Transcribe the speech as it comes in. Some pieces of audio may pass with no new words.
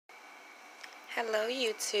Hello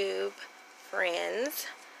YouTube friends,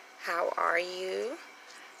 how are you?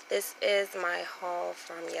 This is my haul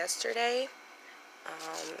from yesterday.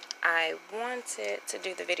 I wanted to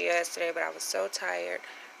do the video yesterday, but I was so tired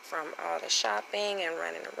from all the shopping and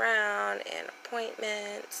running around and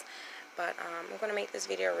appointments. But I'm going to make this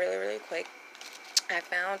video really quick. I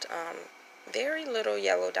found very little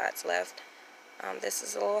yellow dots left. This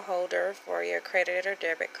is a little holder for your credit or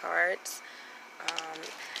debit cards.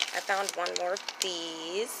 I found one more of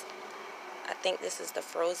these. I think this is the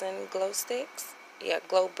frozen glow sticks. Yeah,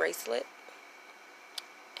 glow bracelet.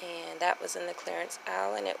 And that was in the clearance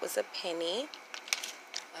aisle, and it was a penny.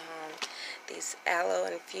 These aloe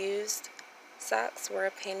infused socks were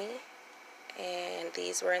a penny, and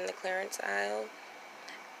these were in the clearance aisle.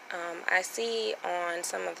 I see on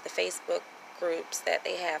some of the Facebook groups that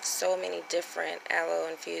they have so many different aloe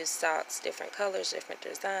infused socks, different colors, different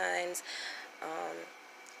designs.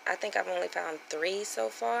 I think I've only found 3 so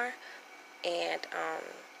far, and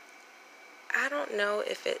I don't know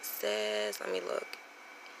if it says, let me look.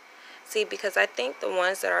 See, because I think the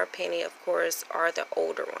ones that are a penny, of course, are the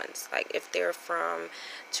older ones. Like if they're from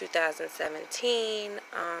 2017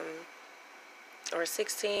 or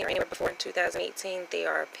 16 or anywhere before 2018, they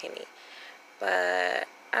are a penny. But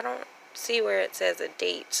I don't see where it says a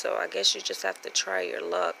date, so I guess you just have to try your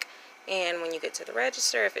luck. And when you get to the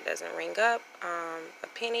register, if it doesn't ring up a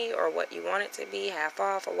penny or what you want it to be, half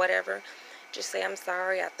off or whatever, just say, I'm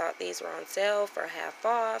sorry, I thought these were on sale for half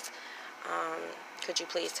off. Could you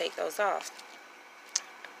please take those off?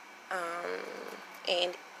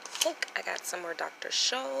 And look, I got some more Dr.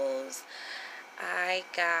 Scholl's. I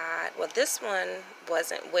got, well, this one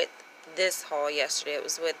wasn't with this haul yesterday. It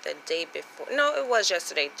was with the day before. No, it was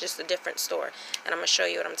yesterday, just a different store. And I'm going to show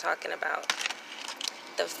you what I'm talking about.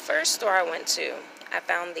 The first store I went to, I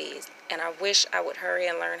found these. And I wish I would hurry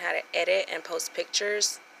and learn how to edit and post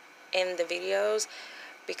pictures in the videos,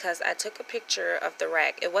 because I took a picture of the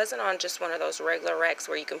rack. It wasn't on just one of those regular racks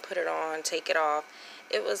where you can put it on, take it off.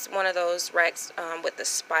 It was one of those racks with the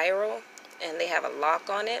spiral, and they have a lock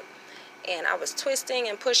on it. And I was twisting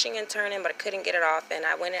and pushing and turning, but I couldn't get it off. And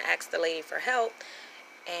I went and asked the lady for help,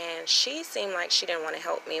 and she seemed like she didn't want to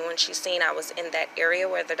help me. When she seen I was in that area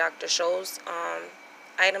where the Dr. Scholl's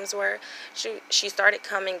items were, she started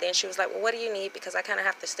coming. Then she was like, well, what do you need? Because I kind of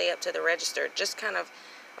have to stay up to the register, just kind of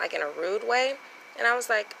like in a rude way. And I was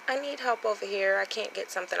like, I need help over here. I can't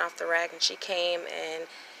get something off the rack. And she came and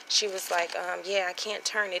she was like, yeah, I can't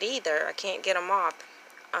turn it either. I can't get them off.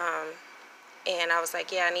 And I was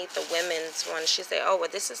like, yeah, I need the women's one. She said, oh, well,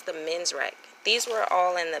 this is the men's rack. These were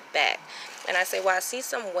all in the back. And I said, well, I see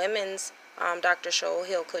some women's Dr. Scholl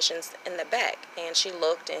heel cushions in the back. And she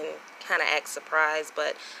looked and kind of acted surprised,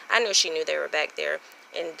 but I knew she knew they were back there.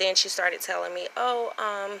 And then she started telling me, oh,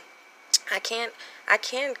 I can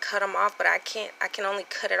cut them off, but I can only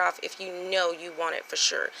cut it off if you know you want it for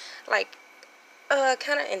sure. Like,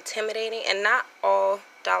 kind of intimidating. And not all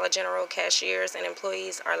Dollar General cashiers and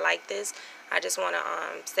employees are like this. I just want to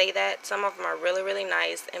say that some of them are really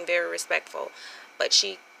nice and very respectful, but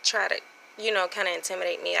she tried to, you know, kind of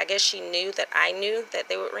intimidate me. I guess she knew that I knew that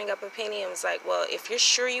they would ring up a penny, and was like, well, if you're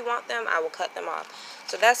sure you want them, I will cut them off.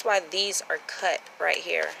 So that's why these are cut right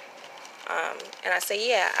here. And I say,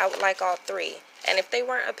 yeah, I would like all 3. And if they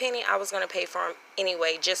weren't a penny, I was going to pay for them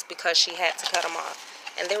anyway, just because she had to cut them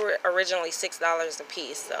off. And they were originally $6 a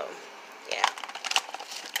piece, so yeah.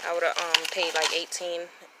 I would have paid like $18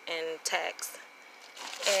 in tax.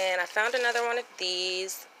 And I found another one of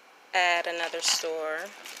these at another store.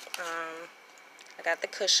 I got the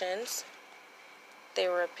cushions. They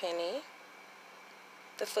were a penny.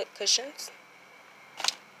 The foot cushions.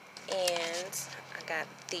 And I got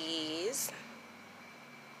these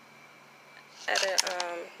at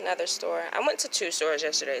another store. I went to 2 stores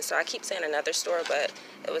yesterday, so I keep saying another store, but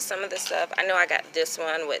it was some of the stuff. I know I got this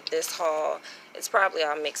one with this haul. It's probably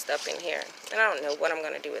all mixed up in here, and I don't know what I'm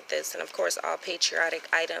going to do with this. And of course, all patriotic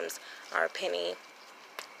items are a penny.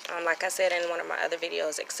 Like I said in one of my other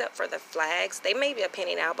videos, except for the flags. They may be a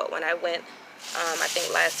penny now, but when I went, I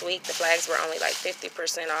think last week, the flags were only like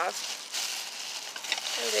 50% off.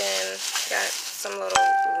 And then got some little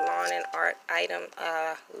lawn and art item,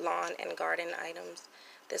 lawn and garden items.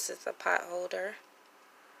 This is a pot holder.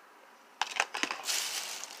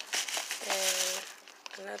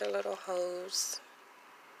 And another little hose.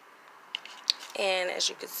 And as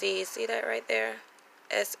you can see that right there?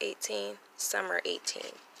 S18, summer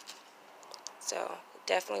 18. So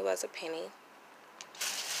definitely was a penny.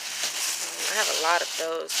 I have a lot of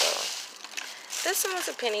those, so. This one was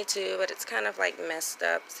a penny too, but it's kind of like messed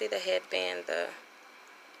up. See the headband, the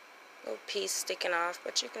little piece sticking off,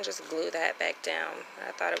 but you can just glue that back down.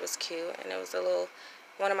 I thought it was cute, and it was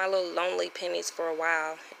one of my little lonely pennies for a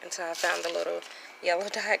while until I found the little yellow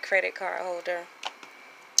dot credit card holder.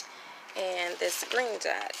 And this green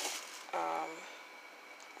dot.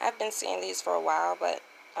 I've been seeing these for a while, but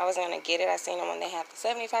I wasn't going to get it. I seen them when they had the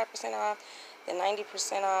 75% off, the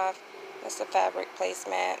 90% off. It's a fabric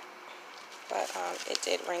placemat, but it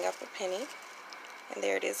did ring up a penny. And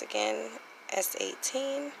there it is again,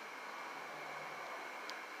 S18,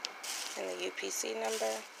 and the UPC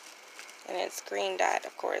number. And it's green dot,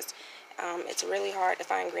 of course. It's really hard to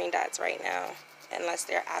find green dots right now, unless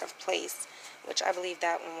they're out of place, which I believe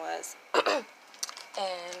that one was.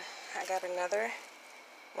 And I got another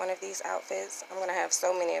one of these outfits. I'm gonna have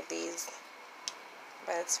so many of these,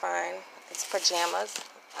 but it's fine. It's pajamas.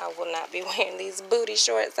 I will not be wearing these booty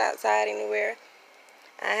shorts outside anywhere.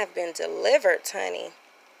 I have been delivered, honey.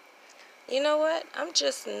 You know what? I'm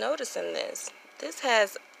just noticing this. This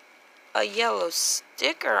has a yellow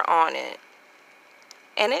sticker on it,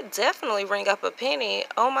 and it definitely ring up a penny.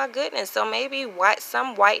 Oh my goodness. So maybe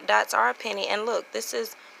some white dots are a penny. And look, this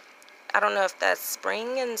is, I don't know if that's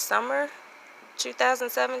spring and summer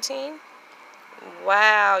 2017.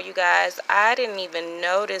 Wow, you guys, I didn't even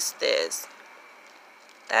notice this.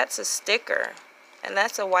 That's a sticker, and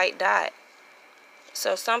that's a white dot.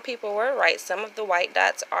 So some people were right. Some of the white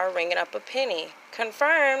dots are ringing up a penny.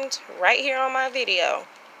 Confirmed right here on my video.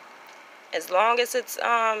 As long as it's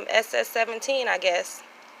SS17, I guess.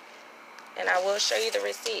 And I will show you the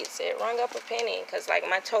receipts. It rung up a penny because like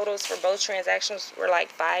my totals for both transactions were like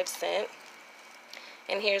 5 cents.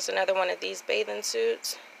 And here's another one of these bathing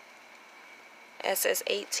suits.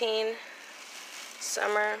 SS18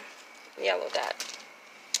 summer yellow dot.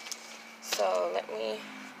 So let me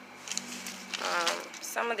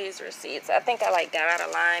some of these receipts, I think I like got out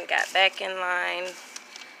of line, got back in line.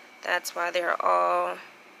 That's why they're all.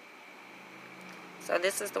 So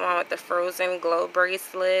this is the one with the frozen glow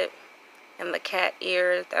bracelet and the cat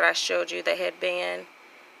ear that I showed you, the headband.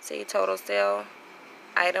 See, total sale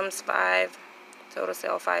items 5, total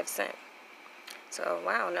sale 5 cents. So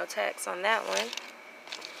wow, no tax on that one.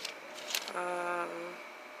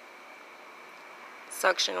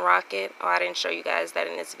 Suction rocket. Oh, I didn't show you guys that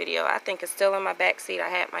in this video. I think it's still in my back seat. I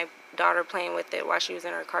had my daughter playing with it while she was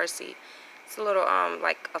in her car seat. It's a little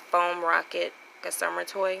like a foam rocket, a summer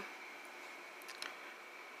toy.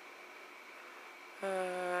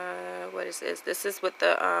 What is this? This is with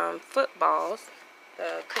the footballs,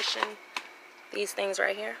 the cushion. These things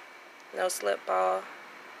right here. No slip ball.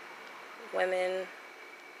 Women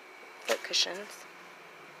foot cushions.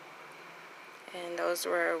 And those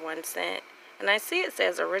were 1 cent. And I see it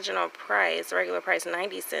says original price, regular price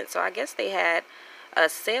 90 cents. So I guess they had a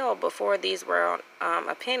sale before these were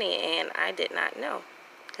a penny, and I did not know.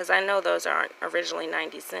 Because I know those aren't originally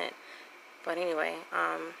 90 cents. But anyway,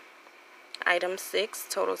 item 6,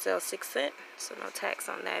 total sale 6 cents. So no tax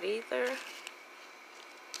on that either.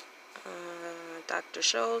 Dr.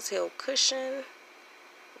 Scholl's Hill Cushion.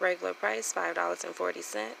 Regular price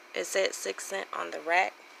 $5.40. It said 6 cents on the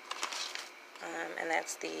rack. And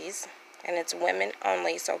that's these. And it's women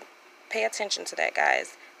only, so pay attention to that,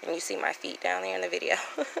 guys, when you see my feet down there in the video.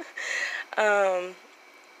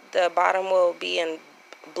 The bottom will be in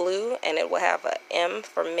blue, and it will have a M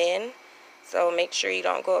for men. So make sure you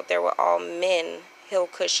don't go up there with all men Hill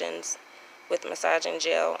cushions with massaging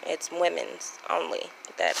gel. It's women's only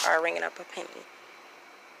that are ringing up a penny.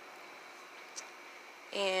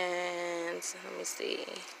 And let me see.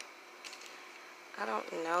 I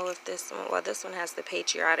don't know if this one, well, this one has the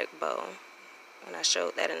patriotic bow, and I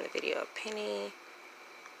showed that in the video. A penny.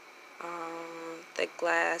 The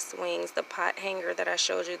glass wings, the pot hanger that I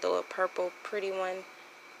showed you, the little purple pretty one,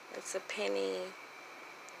 it's a penny.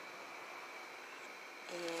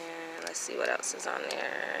 And let's see what else is on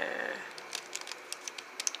there.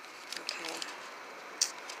 Okay.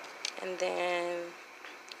 And then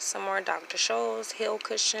some more Dr. Scholl's Hill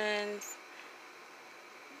cushions,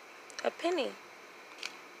 a penny.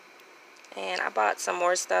 And I bought some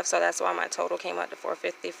more stuff, so that's why my total came up to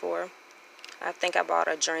 $4.54. I think I bought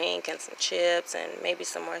a drink and some chips and maybe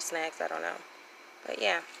some more snacks, I don't know. But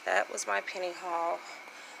yeah, that was my penny haul.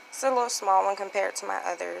 It's a little small one compared to my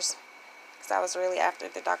others, because I was really after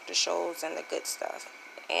the Dr. Scholl's and the good stuff.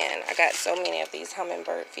 And I got so many of these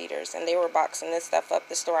hummingbird feeders, and they were boxing this stuff up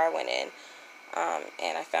the store I went in.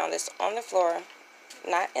 And I found this on the floor,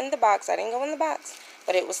 not in the box. I didn't go in the box,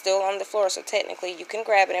 but it was still on the floor, so technically you can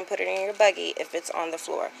grab it and put it in your buggy if it's on the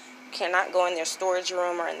floor. You cannot go in their storage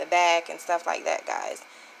room or in the back and stuff like that, guys,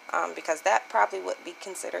 because that probably would be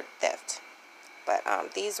considered theft. But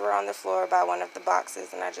these were on the floor by one of the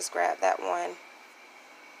boxes, and I just grabbed that one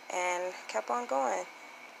and kept on going.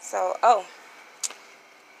 So, oh,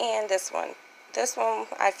 and this one. This one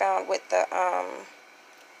I found with the,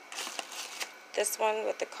 this one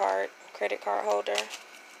with the credit card holder,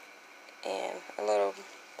 and a little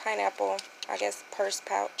pineapple, I guess, purse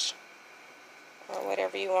pouch, or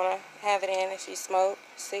whatever you want to have it in if you smoke.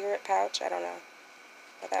 Cigarette pouch, I don't know.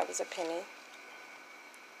 But that was a penny.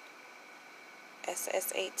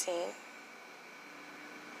 SS18.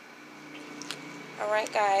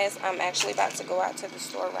 Alright guys, I'm actually about to go out to the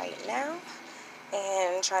store right now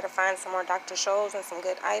and try to find some more Dr. Scholl's and some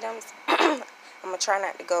good items. I'm going to try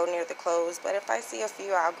not to go near the clothes, but if I see a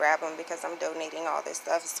few, I'll grab them because I'm donating all this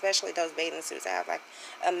stuff, especially those bathing suits. I have like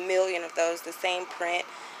a million of those, the same print,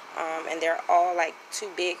 and they're all like too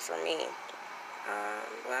big for me.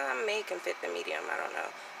 Well, I may can fit the medium, I don't know.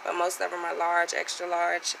 But most of them are large, extra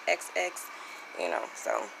large, XX, you know,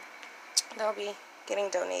 so they'll be getting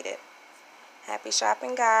donated. Happy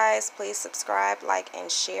shopping, guys. Please subscribe, like,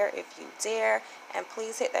 and share if you dare. And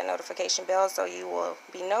please hit that notification bell so you will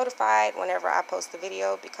be notified whenever I post a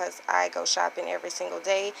video, because I go shopping every single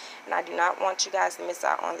day and I do not want you guys to miss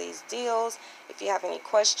out on these deals. If you have any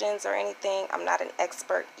questions or anything, I'm not an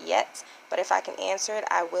expert yet, but if I can answer it,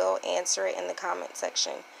 I will answer it in the comment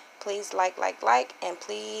section. Please like, and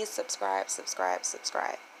please subscribe.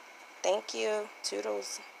 Thank you.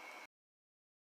 Toodles.